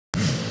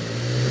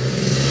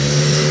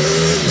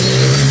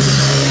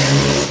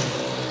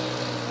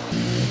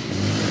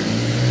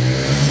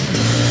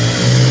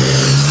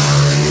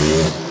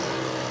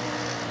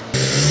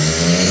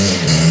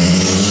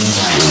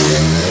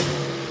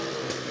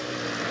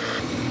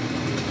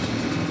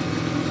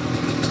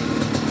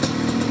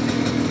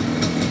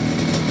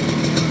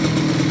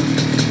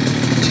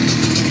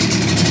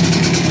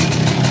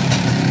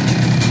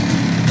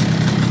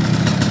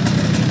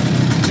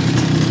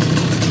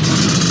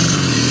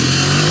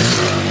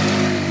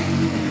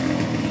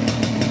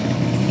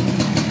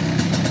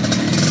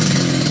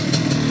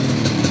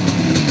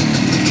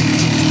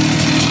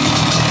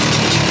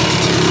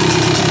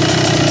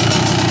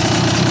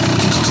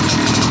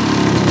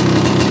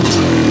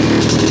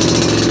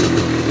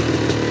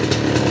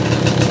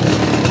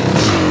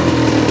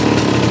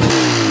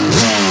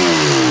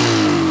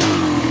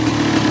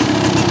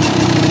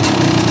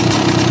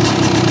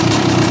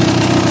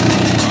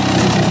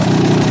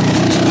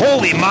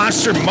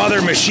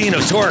mother machine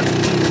of torque.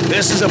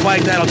 This is a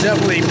bike that'll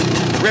definitely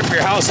rip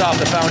your house off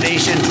the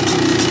foundation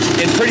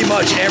in pretty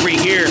much every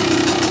gear.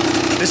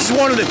 This is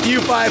one of the few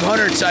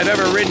 500s I've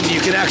ever ridden.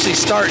 You can actually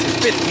start in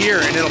 5th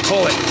gear and it'll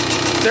pull it.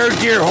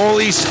 3rd gear,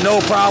 holies, no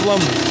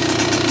problem.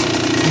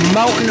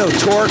 Mountain of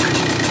torque.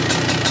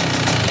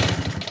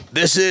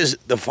 This is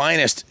the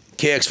finest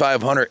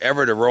KX500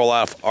 ever to roll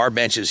off our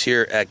benches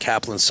here at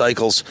Kaplan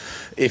Cycles.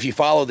 If you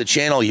follow the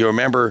channel, you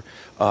remember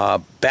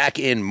back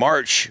in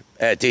March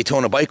at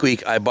Daytona Bike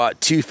Week, I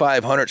bought 2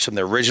 500s from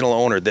the original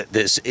owner,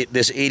 this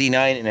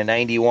 89 and a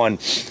 91.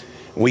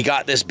 We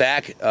got this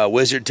back.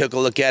 Wizard took a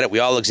look at it. We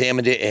all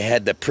examined it. It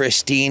had the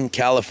pristine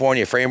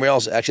California frame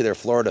rails. Actually, they're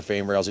Florida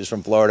frame rails. He's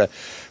from Florida.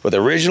 But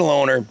the original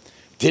owner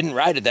didn't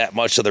ride it that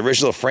much, so the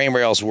original frame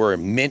rails were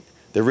mint.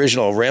 The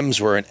original rims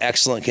were in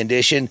excellent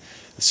condition.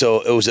 So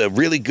it was a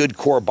really good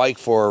core bike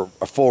for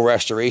a full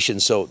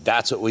restoration. So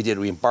that's what we did.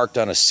 We embarked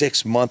on a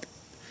 6-month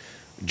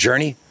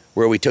journey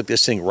where we took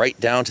this thing right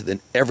down to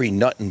every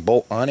nut and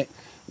bolt on it.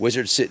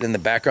 Wizard's sitting in the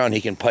background.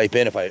 He can pipe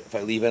in if I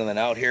leave anything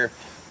out here.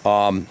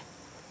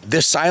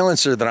 This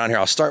silencer that on here,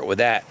 I'll start with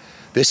that.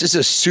 This is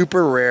a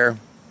super rare,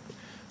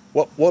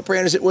 what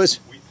brand is it, Wiz?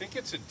 We think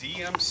it's a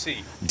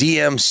DMC.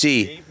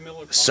 DMC. Dave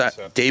Miller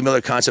Concept. Dave Miller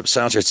Concept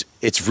silencer.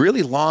 It's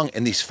really long,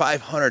 and these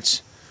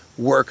 500s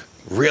work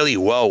really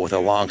well with a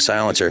long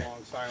silencer.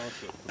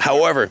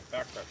 However,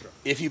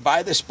 if you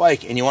buy this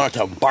bike and you want it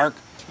to bark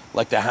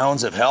like the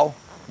hounds of hell,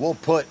 we'll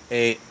put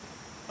a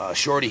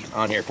shorty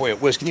on here for you.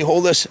 Wiz, can you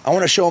hold this? I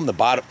want to show them the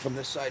bottom from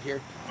this side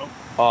here.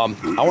 I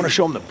want to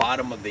show them the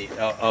bottom of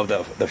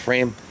the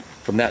frame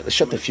from that. Let's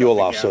shut the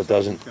fuel off so it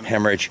doesn't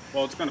hemorrhage.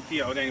 Well, it's going to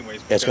pee out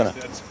anyways. It's going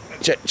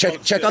to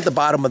check out the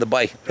bottom of the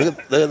bike. Look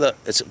at the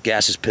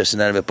gas is pissing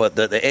out of it, but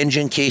the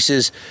engine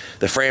cases,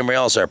 the frame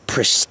rails are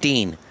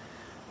pristine,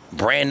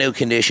 brand new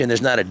condition.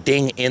 There's not a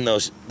ding in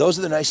those. Those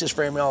are the nicest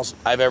frame rails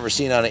I've ever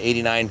seen on an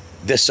 89.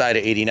 This side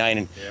of 89.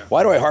 And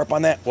why do I harp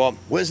on that? Well,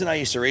 Wiz and I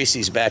used to race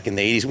these back in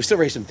the 80s. We still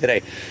race them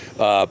today,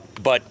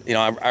 but you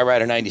know, I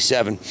ride a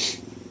 97.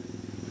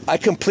 I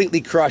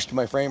completely crushed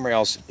my frame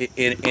rails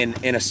in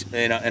a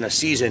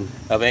season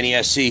of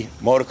NESC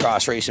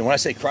motocross racing. When I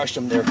say crushed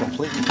them, they're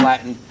completely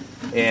flattened,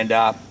 and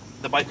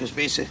the bike was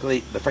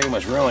basically, the frame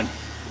was ruined.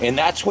 And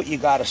that's what you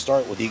got to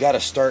start with. You got to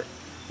start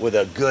with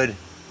a good,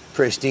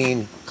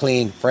 pristine,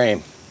 clean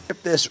frame.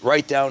 Strip this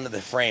right down to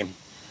the frame.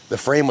 The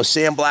frame was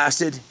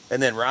sandblasted,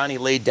 and then Ronnie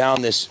laid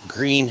down this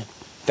green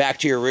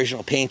factory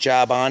original paint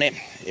job on it.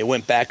 It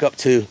went back up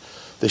to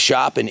the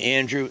shop, and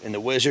Andrew and the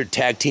Wizard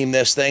tag teamed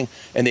this thing,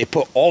 and they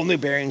put all new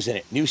bearings in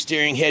it. New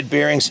steering head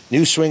bearings,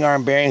 new swing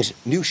arm bearings,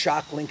 new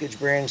shock linkage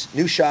bearings,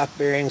 new shock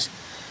bearings.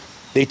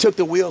 They took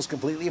the wheels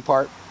completely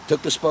apart,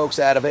 took the spokes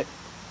out of it.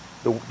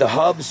 The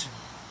hubs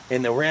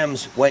and the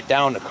rims went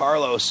down to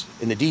Carlos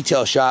in the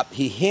detail shop.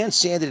 He hand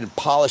sanded and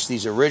polished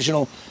these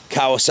original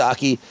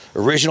Kawasaki,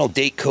 original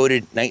date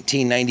coded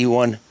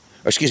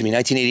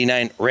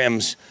 1989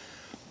 rims.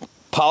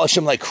 Polished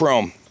them like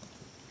chrome.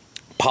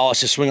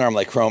 Polish the swing arm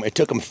like chrome. It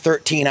took them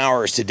 13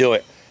 hours to do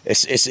it.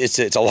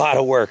 It's a lot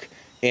of work,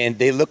 and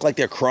they look like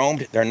they're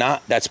chromed. They're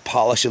not. That's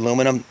polished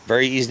aluminum.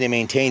 Very easy to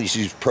maintain. You just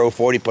use Pro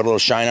 40, put a little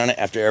shine on it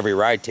after every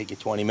ride. Take you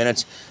 20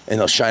 minutes, and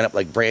they'll shine up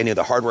like brand new.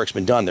 The hard work's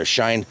been done. They're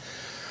shined.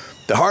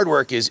 The hard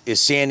work is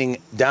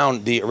sanding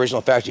down the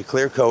original factory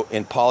clear coat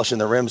and polishing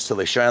the rims till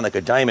they shine like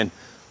a diamond.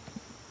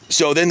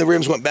 So then the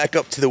rims went back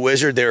up to the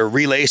Wizard. They were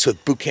relaced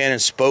with Buchanan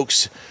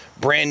spokes.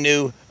 Brand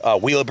new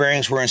wheel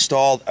bearings were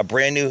installed. A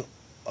brand new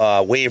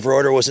wave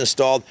rotor was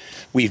installed.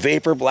 We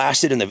vapor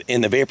blasted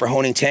in the vapor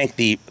honing tank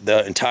the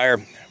entire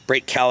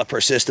brake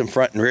caliper system,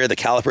 front and rear. The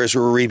calipers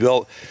were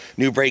rebuilt.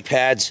 New brake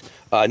pads.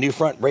 New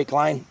front brake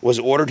line was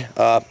ordered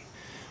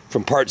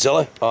from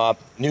Partzilla.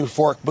 New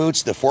fork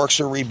boots. The forks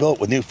were rebuilt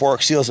with new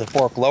fork seals. The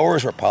fork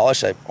lowers were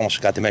polished. I almost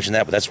forgot to mention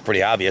that, but that's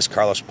pretty obvious.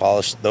 Carlos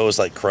polished those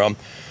like chrome.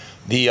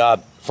 The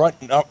front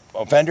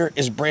fender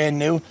is brand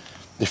new.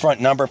 The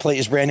front number plate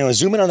is brand new. And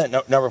zoom in on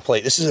that number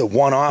plate. This is a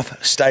one-off.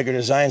 Steiger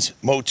Designs.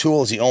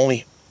 Motul is the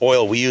only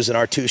oil we use in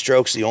our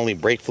two-strokes, the only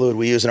brake fluid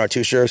we use in our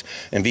two-strokes,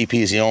 and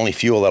VP is the only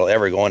fuel that'll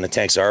ever go in the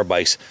tanks of our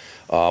bikes.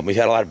 We've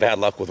had a lot of bad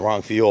luck with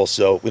wrong fuel,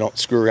 so we don't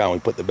screw around. We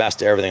put the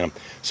best of everything in them.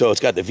 So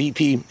it's got the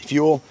VP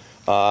fuel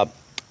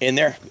in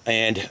there,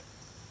 and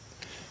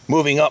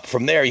moving up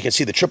from there, you can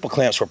see the triple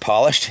clamps were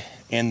polished,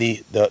 and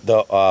the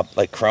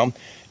like chrome,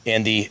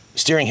 and the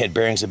steering head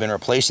bearings have been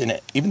replaced, and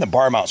even the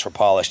bar mounts were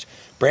polished.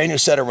 Brand new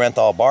set of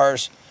Renthal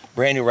bars,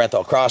 brand new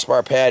Renthal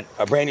crossbar pad,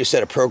 a brand new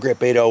set of Pro Grip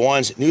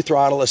 801s, new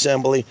throttle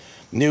assembly,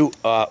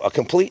 a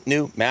complete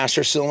new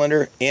master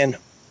cylinder and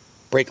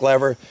brake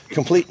lever,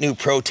 complete new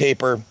Pro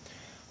taper,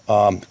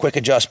 quick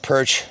adjust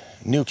perch,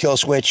 new kill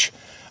switch.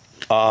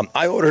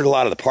 I ordered a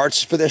lot of the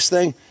parts for this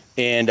thing,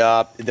 and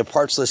the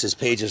parts list is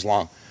pages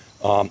long.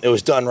 It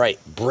was done right.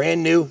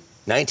 Brand new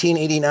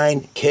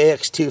 1989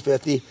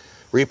 KX250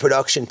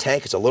 reproduction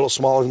tank. It's a little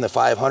smaller than the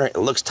 500. It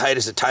looks tight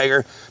as a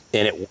tiger,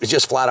 and it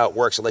just flat out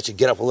works. It lets you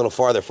get up a little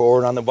farther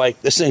forward on the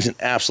bike. This thing's an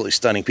absolutely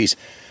stunning piece.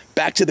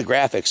 Back to the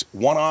graphics.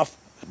 One off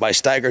by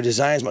Steiger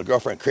Designs, my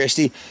girlfriend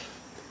Christy.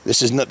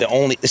 This is not the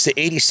only, it's the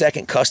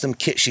 82nd custom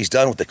kit she's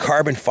done with the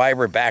carbon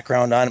fiber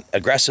background on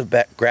aggressive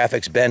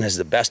graphics. Ben has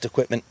the best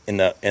equipment in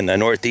the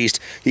Northeast.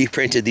 He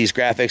printed these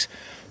graphics.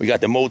 We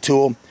got the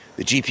Motul,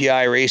 the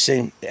GPI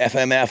Racing, the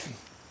FMF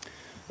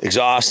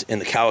exhaust,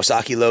 and the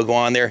Kawasaki logo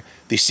on there.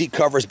 The seat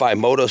covers by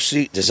Moto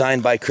Seat,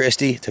 designed by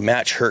Christy to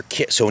match her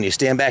kit. So when you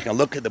stand back and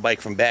look at the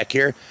bike from back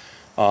here,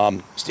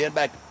 stand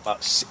back about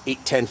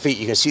 8-10 feet,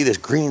 you can see this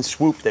green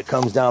swoop that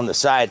comes down the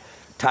side.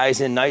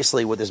 Ties in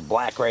nicely with this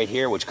black right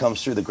here, which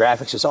comes through the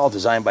graphics. It's all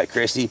designed by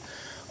Christy.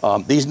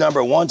 These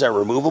number ones are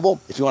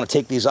removable. If you want to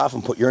take these off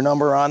and put your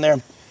number on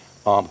there,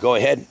 go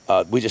ahead.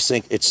 We just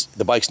think it's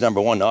the bike's number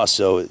one to us,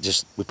 so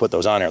we put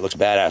those on there. It looks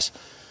badass.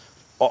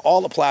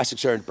 All the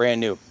plastics are brand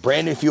new.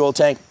 Brand new fuel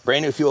tank,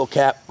 brand new fuel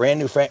cap, brand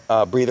new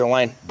breather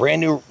line,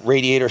 brand new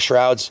radiator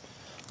shrouds,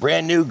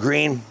 brand new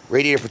green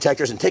radiator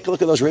protectors. And take a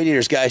look at those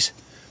radiators, guys.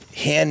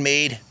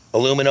 Handmade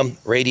aluminum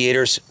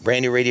radiators,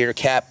 brand new radiator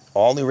cap,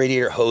 all new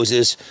radiator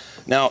hoses.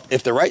 Now,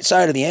 if the right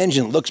side of the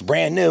engine looks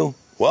brand new,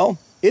 well,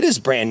 it is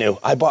brand new.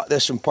 I bought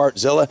this from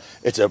Partzilla.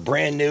 It's a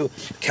brand new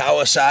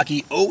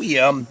Kawasaki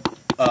OEM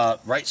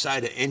right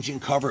side of engine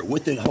cover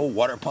with the whole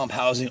water pump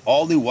housing,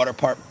 all new water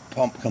pump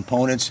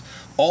components,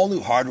 all new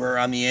hardware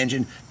on the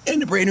engine,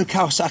 and the brand new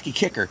Kawasaki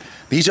kicker.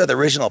 These are the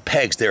original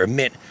pegs. They're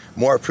mint,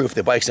 more proof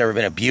the bike's never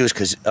been abused,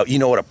 because you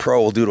know what a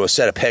pro will do to a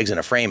set of pegs and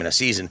a frame in a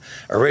season.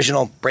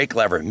 Original brake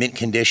lever, mint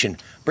condition,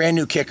 brand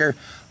new kicker,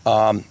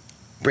 brand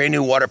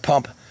new water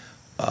pump,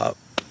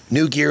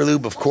 new gear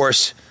lube, of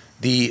course.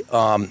 The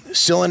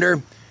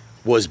cylinder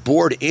was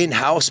bored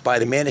in-house by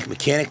the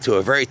mechanic to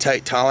a very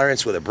tight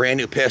tolerance with a brand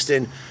new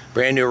piston,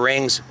 brand new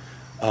rings.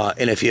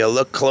 And if you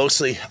look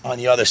closely on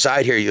the other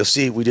side here, you'll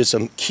see we did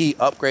some key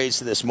upgrades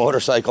to this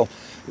motorcycle.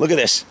 Look at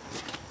this.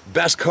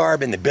 Best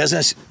carb in the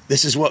business.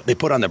 This is what they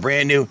put on the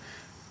brand new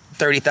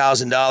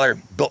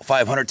 $30,000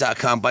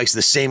 built500.com bikes.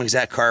 The same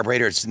exact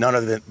carburetor. It's none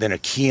other than a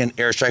Kian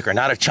Airstriker,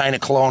 not a China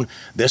clone.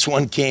 This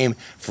one came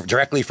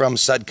directly from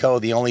Sudco,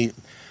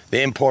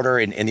 the importer,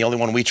 and the only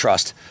one we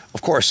trust.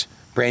 Of course,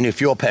 brand new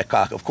fuel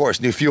petcock. Of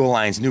course, new fuel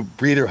lines, new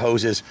breather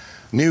hoses,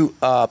 new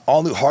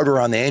all new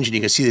hardware on the engine. You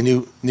can see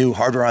the new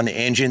hardware on the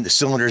engine. The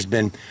cylinder's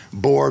been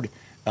bored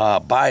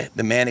by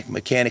the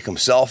mechanic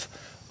himself.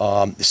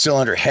 The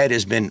cylinder head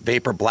has been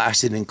vapor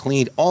blasted and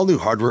cleaned. All new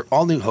hardware,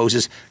 all new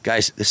hoses.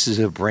 Guys, this is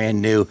a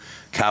brand new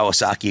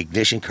Kawasaki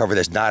ignition cover.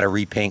 That's not a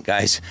repaint,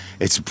 guys.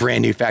 It's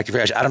brand new factory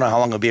fresh. I don't know how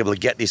long I'll be able to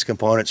get these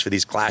components for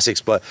these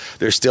classics, but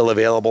they're still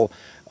available.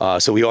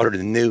 So we ordered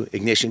a new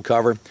ignition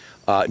cover.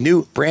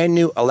 Brand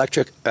new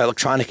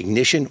electronic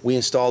ignition we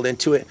installed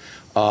into it.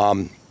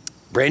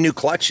 Brand new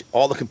clutch.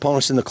 All the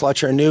components in the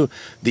clutch are new.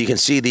 You can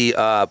see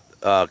the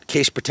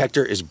case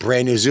protector is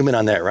brand new. Zoom in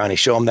on that, Ronnie.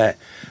 Show them that.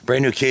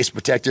 Brand new case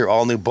protector,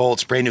 all new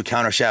bolts, brand new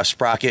countershaft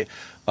sprocket,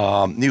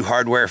 new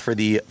hardware for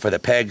the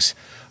pegs.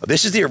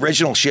 This is the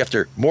original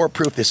shifter. More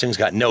proof this thing's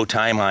got no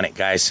time on it,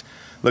 guys.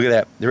 Look at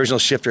that. The original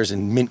shifter is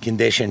in mint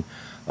condition.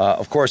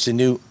 Of course, the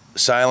new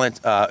silent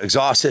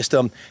exhaust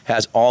system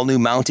has all new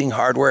mounting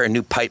hardware and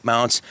new pipe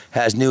mounts,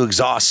 has new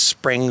exhaust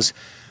springs.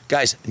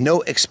 Guys,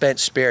 no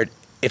expense spared.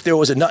 If there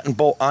was a nut and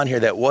bolt on here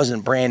that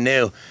wasn't brand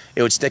new,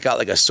 it would stick out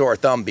like a sore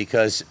thumb,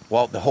 because,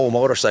 well, the whole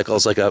motorcycle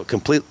is like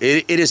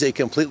it is a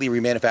completely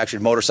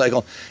remanufactured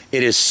motorcycle.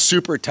 It is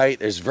super tight.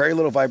 There's very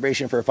little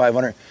vibration for a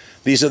 500.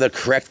 These are the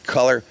correct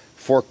color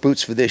fork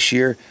boots for this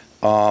year.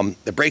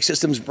 The brake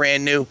system's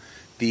brand new.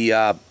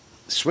 The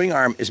swing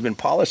arm has been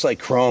polished like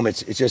chrome.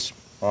 It's just,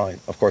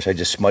 of course, I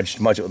just smudged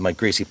it with my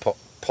greasy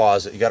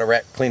paws. You got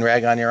a clean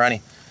rag on here,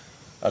 Ronnie?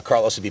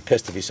 Carlos would be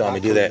pissed if he saw me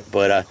do that.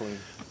 But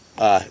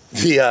I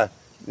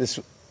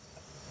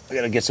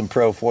gotta get some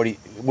Pro 40.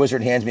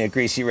 Wizard hands me a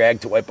greasy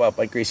rag to wipe off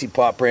my greasy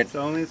paw print. It's the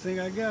only thing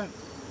I got.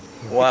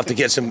 We'll have to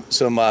get some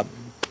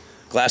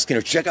glass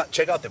cleaner. Check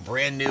out the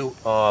brand new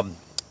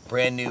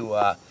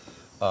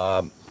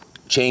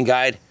chain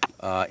guide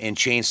and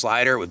chain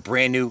slider with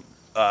brand new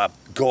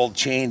gold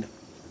chain.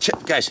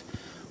 Guys,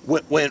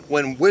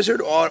 when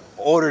Wizard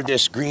ordered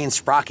this green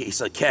sprocket,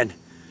 he's like, Ken,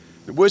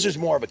 the Wizard's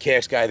more of a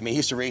KX guy than me. He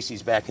used to race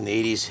these back in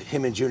the 80s.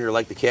 Him and Junior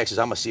like the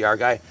KXs. I'm a CR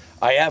guy.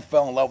 I have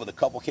fell in love with a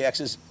couple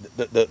KXs.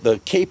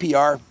 The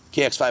KPR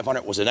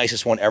KX500 was the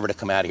nicest one ever to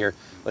come out of here.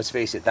 Let's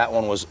face it, that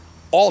one was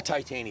all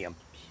titanium.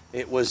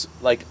 It was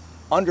like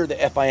under the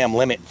FIM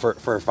limit for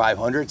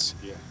 500s.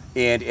 Yeah.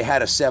 And it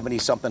had a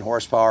 70-something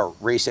horsepower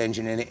race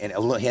engine in it and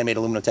a handmade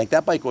aluminum tank.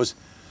 That bike was,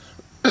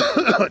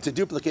 to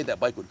duplicate that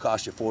bike would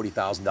cost you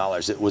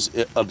 $40,000. It was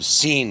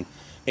obscene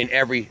in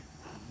every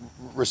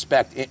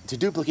respect. To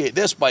duplicate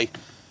this bike,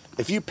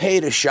 if you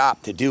paid a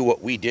shop to do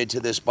what we did to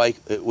this bike,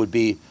 it would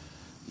be,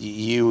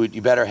 you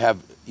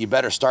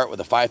better start with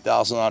a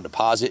 $5,000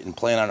 deposit and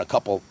plan on a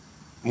couple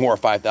more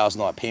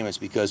 $5,000 payments,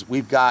 because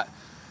we've got,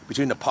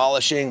 between the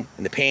polishing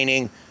and the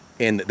painting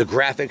and the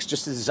graphics,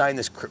 just to design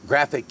this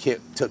graphic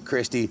kit took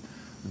Christy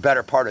the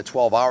better part of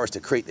 12 hours to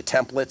create the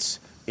templates,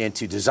 and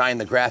to design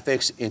the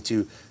graphics, and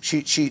to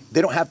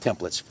they don't have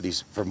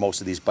templates for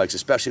most of these bikes,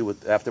 especially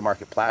with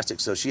aftermarket plastic.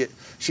 So she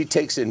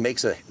takes and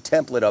makes a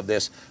template of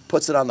this,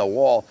 puts it on the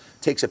wall,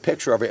 takes a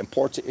picture of it, and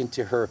ports it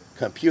into her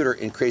computer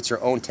and creates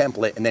her own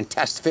template, and then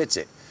test fits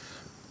it.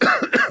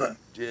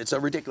 It's a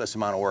ridiculous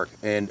amount of work.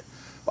 And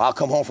I'll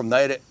come home from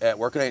night at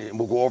work at night, and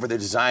we'll go over the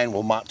design,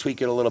 we'll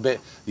tweak it a little bit.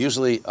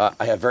 Usually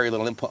I have very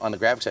little input on the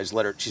graphics. I just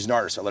let her, she's an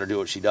artist, I let her do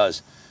what she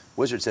does.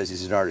 Wizard says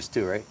he's an artist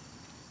too, right?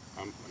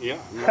 Yeah,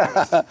 I'm an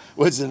artist.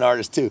 Wizard's an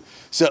artist too.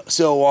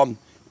 So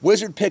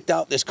Wizard picked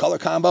out this color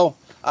combo.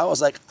 I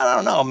was like, I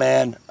don't know,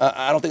 man.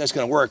 I don't think it's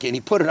gonna work. And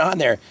he put it on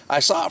there.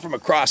 I saw it from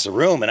across the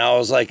room, and I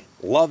was like,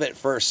 love at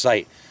first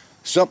sight.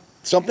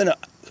 Something,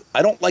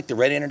 I don't like the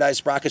red anodized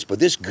sprockets, but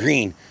this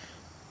green,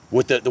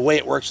 with the way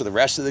it works with the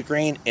rest of the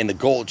green and the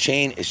gold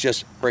chain, is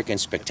just freaking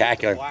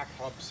spectacular. The black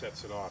hub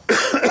sets it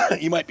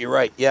off. You might be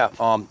right. Yeah.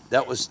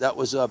 That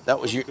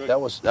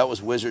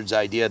was Wizard's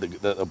idea.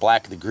 The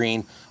black, the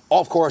green.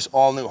 Of course,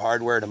 all new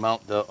hardware to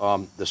mount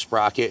the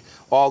sprocket.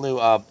 All new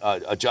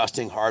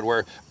adjusting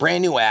hardware.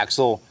 Brand new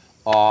axle.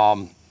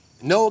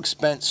 No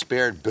expense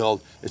spared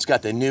build. It's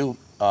got the new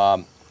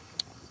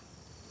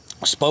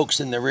spokes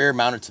in the rear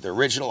mounted to the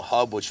original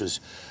hub, which was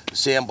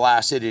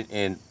sandblasted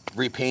and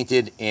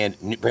repainted, and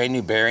brand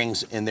new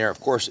bearings in there. Of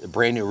course, a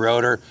brand new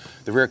rotor.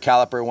 The rear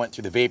caliper went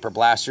through the vapor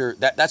blaster.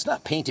 That's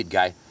not painted,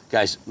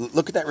 guys.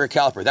 Look at that rear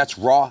caliper. That's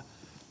raw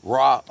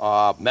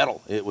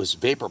metal. It was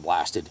vapor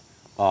blasted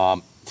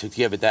to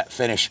give it that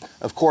finish.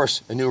 Of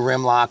course, a new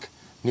rim lock,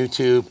 new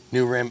tube,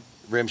 new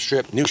rim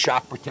strip, new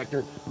shock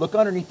protector. Look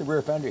underneath the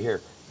rear fender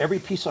here. Every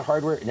piece of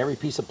hardware and every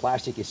piece of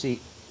plastic you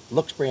see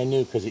looks brand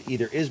new, because it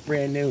either is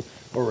brand new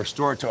or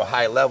restored to a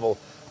high level,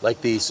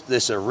 like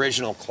this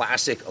original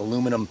classic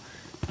aluminum.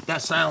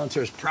 That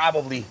silencer is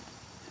probably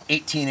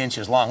 18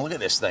 inches long. Look at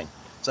this thing.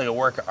 It's like a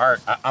work of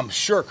art. I'm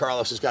sure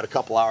Carlos has got a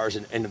couple hours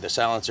into the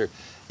silencer.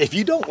 If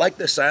you don't like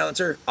this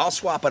silencer, I'll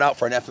swap it out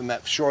for an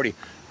FMF Shorty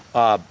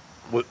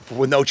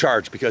with no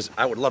charge, because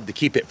I would love to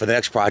keep it for the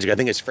next project. I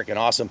think it's freaking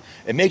awesome.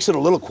 It makes it a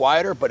little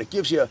quieter, but it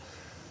gives you,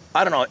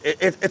 I don't know,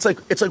 it's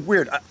like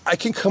weird. I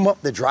can come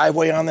up the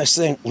driveway on this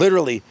thing,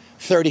 literally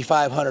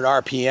 3,500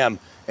 RPM,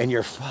 and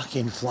you're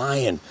fucking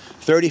flying.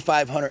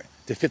 3,500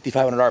 to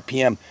 5,500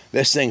 RPM.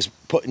 This thing's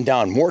putting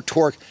down more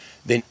torque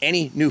than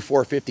any new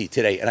 450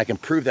 today, and I can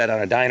prove that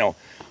on a dyno.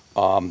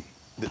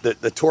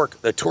 The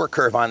torque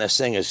curve on this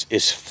thing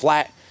is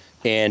flat,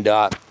 and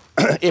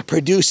it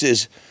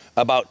produces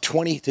about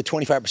 20 to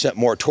 25%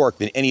 more torque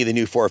than any of the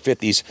new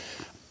 450s.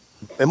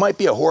 It might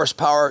be a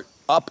horsepower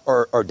up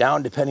or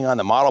down depending on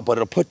the model, but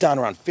it'll put down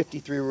around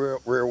 53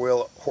 rear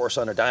wheel horse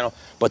on a dyno.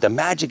 But the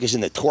magic is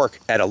in the torque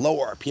at a low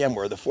RPM,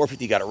 where the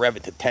 450 got to rev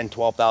it to 10,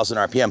 12,000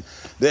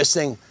 RPM. This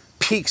thing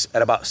peaks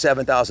at about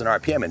 7,000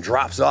 RPM and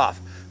drops off.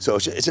 So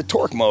it's a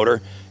torque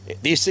motor.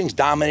 These things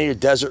dominated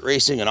desert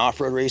racing and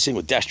off-road racing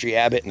with Destry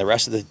Abbott and the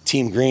rest of the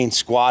Team Green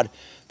squad.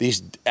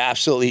 These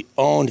absolutely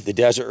owned the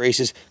desert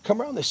races.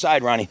 Come around the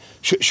side, Ronnie.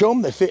 Show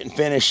them the fit and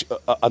finish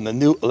on the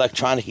new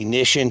electronic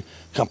ignition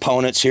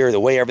components here, the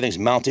way everything's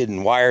mounted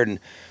and wired. And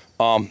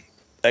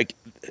like,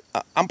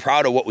 I'm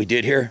proud of what we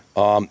did here.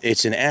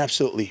 It's an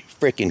absolutely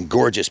freaking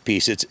gorgeous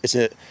piece. It's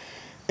a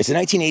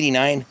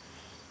 1989.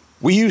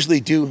 We usually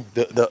do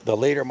the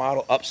later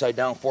model upside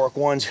down fork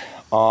ones,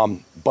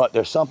 but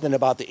there's something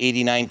about the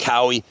 89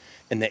 Kawi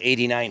and the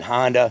 89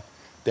 Honda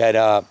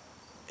that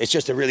it's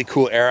just a really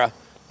cool era.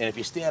 And if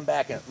you stand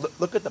back and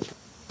look at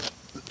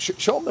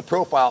show them the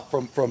profile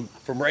from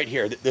right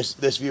here,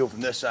 this view from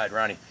this side,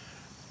 Ronnie.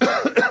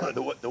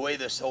 the way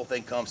this whole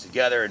thing comes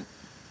together, and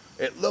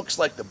it looks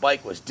like the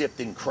bike was dipped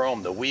in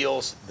chrome. The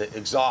wheels, the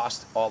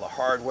exhaust, all the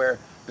hardware,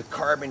 the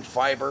carbon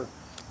fiber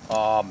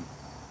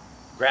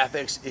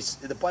graphics.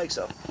 The bike's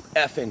a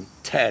effing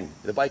 10.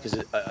 The bike is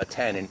a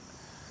 10, and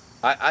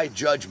I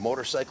judge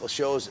motorcycle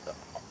shows,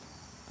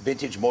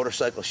 vintage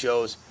motorcycle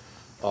shows.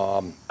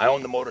 I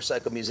own the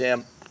Motorcycle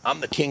Museum. I'm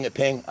the king of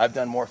ping. I've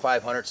done more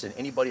 500s than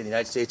anybody in the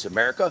United States of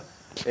America.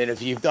 And if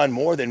you've done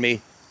more than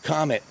me,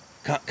 comment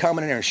in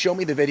there and show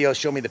me the videos,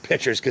 show me the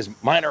pictures, because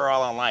mine are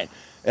all online.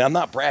 And I'm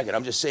not bragging.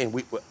 I'm just saying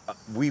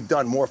we've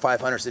done more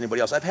 500s than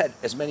anybody else. I've had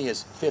as many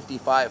as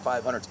 55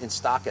 500s in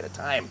stock at a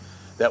time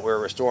that we're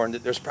restoring.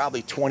 There's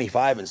probably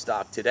 25 in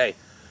stock today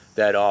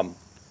that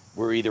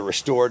were either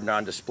restored and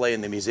on display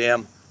in the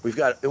museum. We've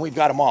got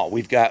them all.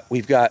 We've got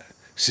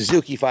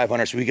Suzuki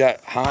 500s. We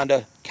got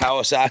Honda,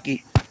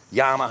 Kawasaki,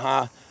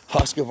 Yamaha,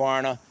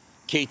 Husqvarna,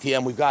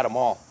 KTM. We've got them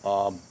all.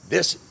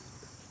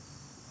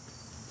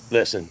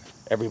 Listen,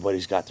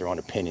 everybody's got their own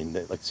opinion.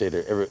 They like to say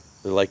they're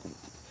like,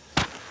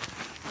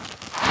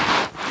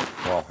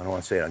 well, I don't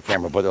want to say it on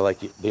camera, but they're like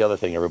the other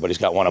thing everybody's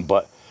got one of.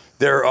 But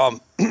they're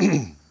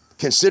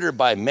considered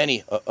by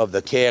many of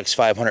the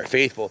KX500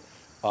 faithful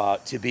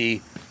to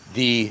be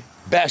the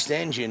best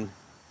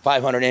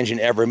 500 engine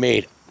ever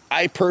made.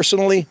 I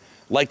personally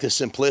like the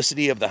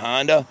simplicity of the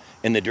Honda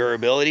and the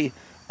durability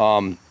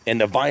and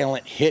the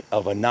violent hit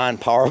of a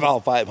non-power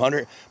valve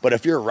 500. But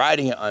if you're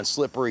riding it on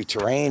slippery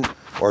terrain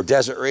or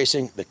desert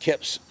racing, the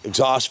Kip's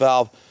exhaust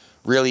valve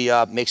Really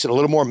makes it a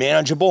little more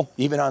manageable.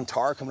 Even on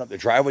tar coming up the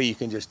driveway, you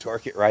can just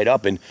torque it right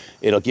up and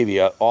it'll give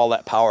you all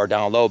that power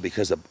down low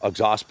because the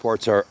exhaust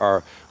ports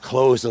are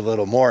closed a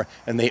little more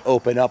and they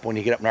open up when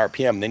you get up in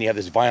RPM. And then you have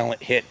this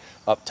violent hit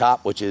up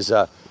top, which is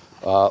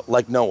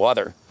like no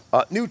other.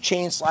 New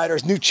chain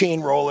sliders, new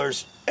chain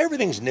rollers,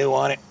 everything's new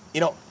on it.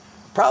 You know,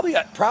 probably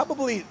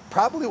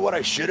what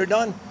I should have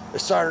done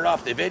is started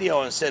off the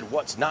video and said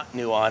what's not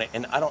new on it.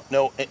 And I don't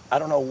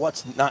know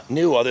what's not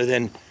new other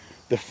than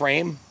the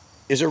frame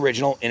is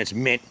original and it's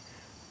mint.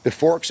 The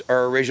forks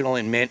are original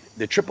and mint.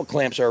 The triple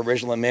clamps are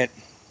original and mint.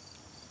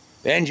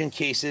 The engine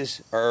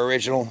cases are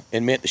original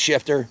and mint. The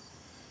shifter,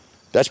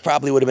 that's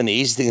probably would have been the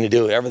easiest thing to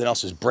do. Everything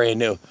else is brand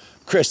new.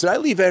 Chris, did I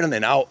leave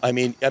anything out? I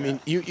mean,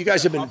 you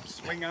guys have been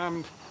swing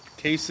arm,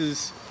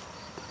 cases,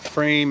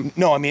 frame.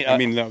 No, I mean,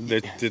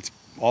 it's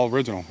all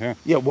original. Yeah.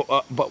 Yeah,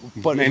 well,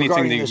 but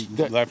anything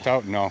that left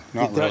out? No,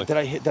 not really.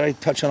 Did I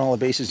touch on all the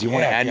bases? Do you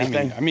want to add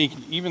anything? I mean,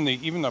 even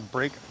the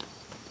brake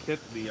kit,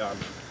 the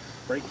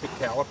brake kit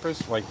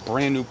calipers, like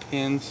brand new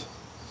pins.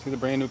 See the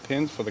brand new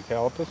pins for the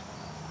calipers?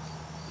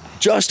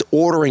 Just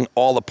ordering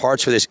all the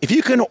parts for this. If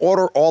you can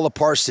order all the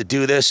parts to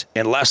do this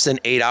in less than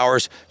 8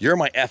 hours, you're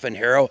my effing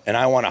hero, and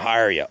I want to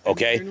hire you,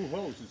 okay? And new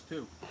hoses,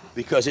 too.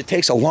 Because it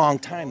takes a long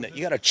time. That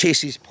you got to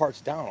chase these parts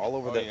down all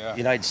over the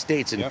United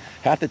States, and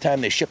half the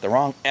time they ship the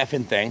wrong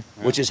effing thing,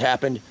 which has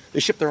happened. They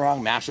ship the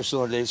wrong master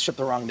cylinder, they ship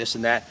the wrong this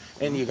and that,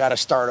 and you got to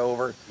start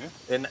over.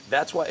 And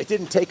that's why it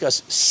didn't take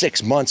us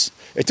 6 months.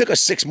 It took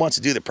us 6 months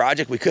to do the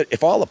project. We could,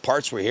 if all the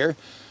parts were here,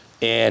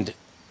 and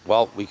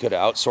well, we could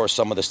have outsourced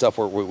some of the stuff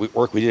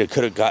work we did. It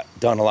could have got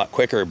done a lot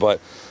quicker, but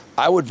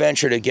I would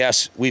venture to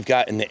guess we've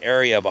got in the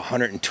area of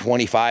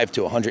 125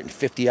 to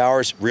 150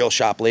 hours real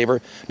shop labor,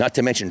 not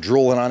to mention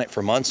drooling on it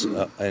for months,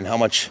 and how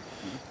much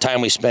time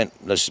we spent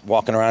just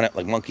walking around it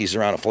like monkeys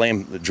around a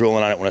flame,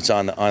 drooling on it when it's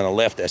on the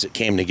lift as it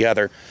came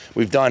together.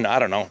 We've done, I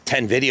don't know,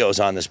 10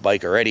 videos on this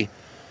bike already.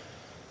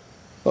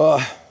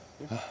 I'm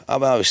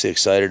obviously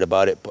excited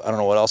about it, but I don't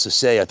know what else to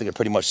say. I think it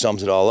pretty much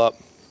sums it all up.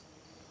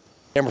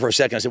 Remember for a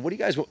second, I said, what do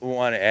you guys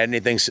want to add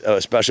anything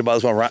special about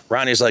this one?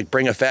 Ronnie's like,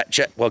 bring a fat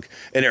checkbook.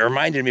 And it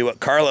reminded me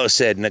what Carlos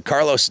said. And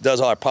Carlos does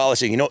all our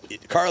polishing. You know,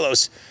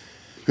 Carlos,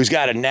 who's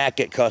got a knack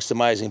at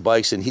customizing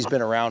bikes, and he's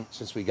been around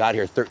since we got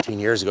here 13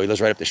 years ago. He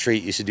lives right up the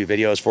street, used to do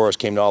videos for us,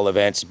 came to all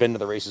events, he's been to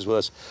the races with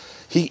us.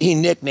 He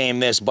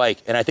nicknamed this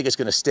bike, and I think it's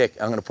going to stick.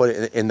 I'm going to put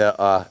it in the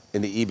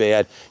eBay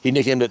ad. He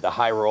nicknamed it the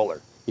High Roller.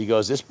 He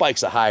goes, this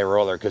bike's a high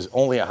roller because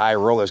only a high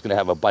roller is going to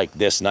have a bike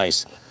this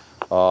nice.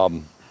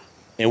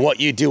 And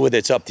what you do with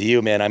it's up to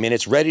you, man. I mean,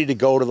 it's ready to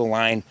go to the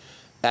line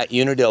at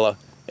Unadilla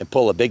and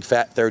pull a big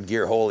fat third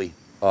gear Holy,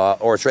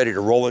 or it's ready to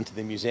roll into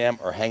the museum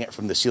or hang it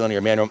from the ceiling of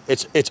your manual.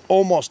 It's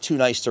almost too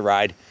nice to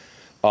ride.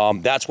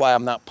 That's why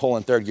I'm not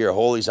pulling third gear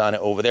Holies on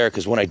it over there,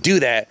 because when I do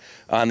that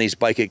on these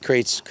bikes, it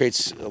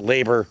creates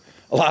labor,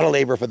 a lot of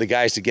labor for the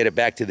guys to get it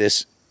back to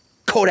this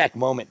Kodak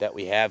moment that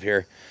we have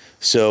here.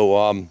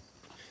 So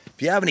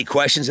if you have any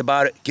questions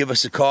about it, give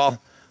us a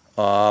call.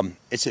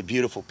 It's a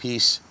beautiful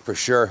piece for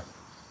sure.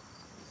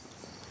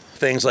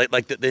 Things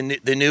like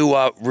the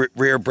new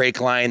rear brake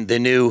line, the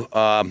new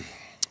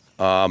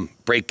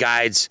brake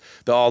guides,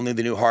 the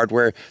new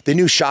hardware, the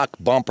new shock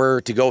bumper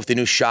to go with the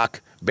new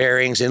shock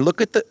bearings, and look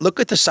at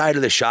the side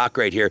of the shock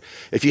right here.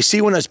 If you see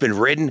one that's been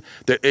ridden,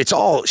 it's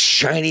all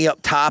shiny up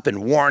top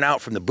and worn out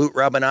from the boot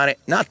rubbing on it.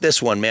 Not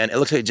this one, man. It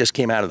looks like it just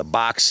came out of the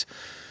box.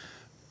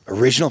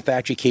 Original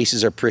factory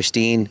cases are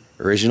pristine.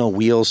 Original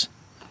wheels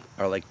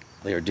are like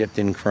they are dipped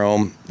in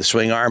chrome. The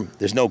swing arm,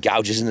 there's no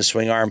gouges in the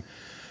swing arm.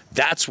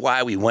 That's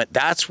why we went.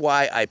 That's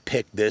why I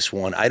picked this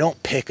one. I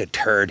don't pick a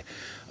turd.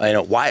 I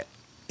know why.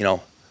 You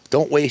know,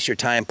 don't waste your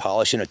time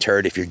polishing a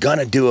turd. If you're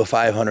gonna do a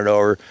 500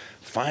 over,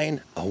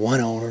 find a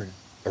 1-owner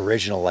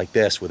original like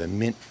this with a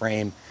mint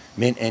frame,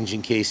 mint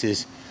engine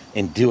cases,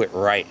 and do it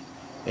right.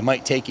 It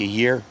might take you a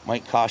year,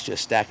 might cost you a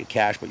stack of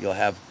cash, but you'll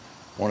have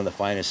one of the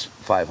finest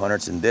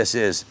 500s. And this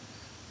is,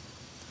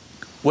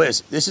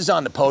 Wiz, this is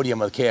on the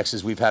podium of the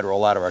KXs we've had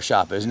roll out of our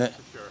shop, isn't it?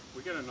 Sure.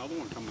 We got another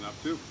one coming up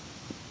too.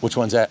 Which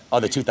one's that?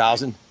 Oh, the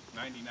 2000?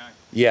 99.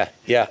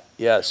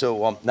 Yeah.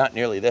 So not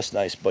nearly this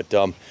nice, but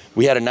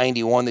we had a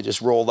 91 that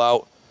just rolled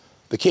out.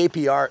 The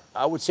KPR,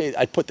 I would say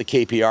I'd put the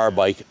KPR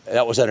bike.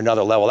 That was at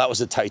another level. That was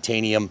a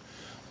titanium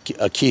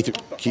Bike.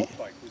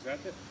 Was that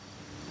it?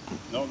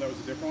 No, that was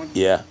a different one?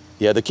 Yeah.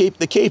 The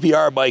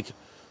KPR bike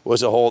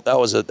was a whole. That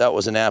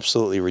was an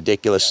absolutely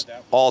ridiculous,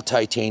 all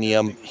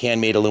titanium,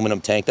 handmade aluminum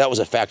tank. That was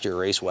a factory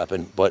race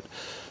weapon. But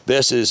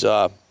this is,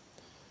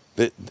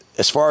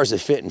 as far as the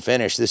fit and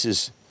finish, this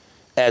is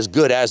as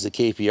good as the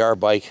KPR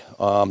bike.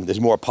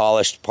 There's more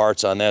polished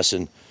parts on this,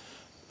 and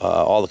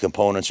all the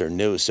components are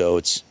new, so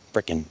it's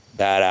freaking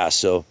badass.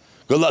 So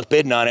good luck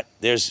bidding on it.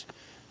 There's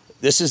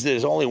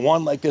only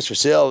one like this for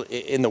sale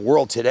in the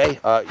world today.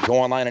 You go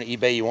online on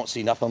eBay, you won't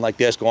see nothing like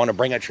this. Go on to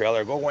Bring a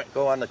Trailer.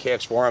 Go on the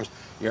KX forums.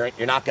 You're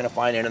not going to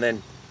find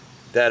anything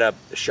that a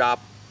shop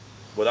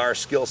with our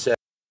skill set